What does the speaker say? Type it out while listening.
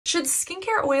Should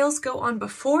skincare oils go on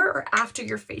before or after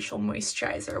your facial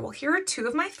moisturizer? Well, here are two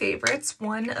of my favorites,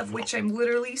 one of which I'm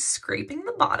literally scraping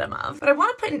the bottom of. But I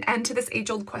want to put an end to this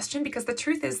age-old question because the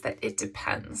truth is that it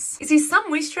depends. You see, some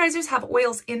moisturizers have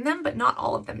oils in them, but not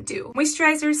all of them do.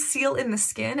 Moisturizers seal in the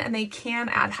skin and they can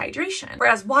add hydration,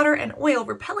 whereas water and oil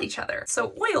repel each other.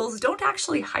 So oils don't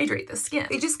actually hydrate the skin.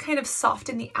 They just kind of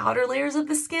soften the outer layers of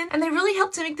the skin, and they really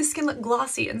help to make the skin look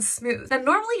glossy and smooth. Now,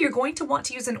 normally you're going to want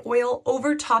to use an oil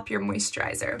over top your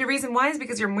moisturizer. The reason why is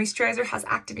because your moisturizer has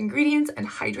active ingredients and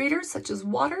hydrators such as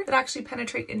water that actually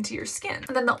penetrate into your skin.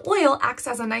 And then the oil acts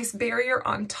as a nice barrier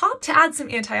on top to add some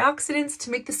antioxidants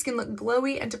to make the skin look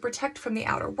glowy and to protect from the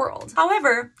outer world.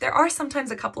 However, there are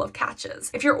sometimes a couple of catches.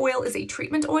 If your oil is a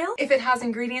treatment oil, if it has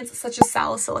ingredients such as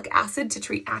salicylic acid to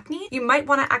treat acne, you might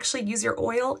want to actually use your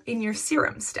oil in your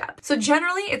serum step. So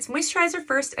generally it's moisturizer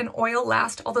first and oil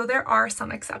last, although there are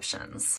some exceptions.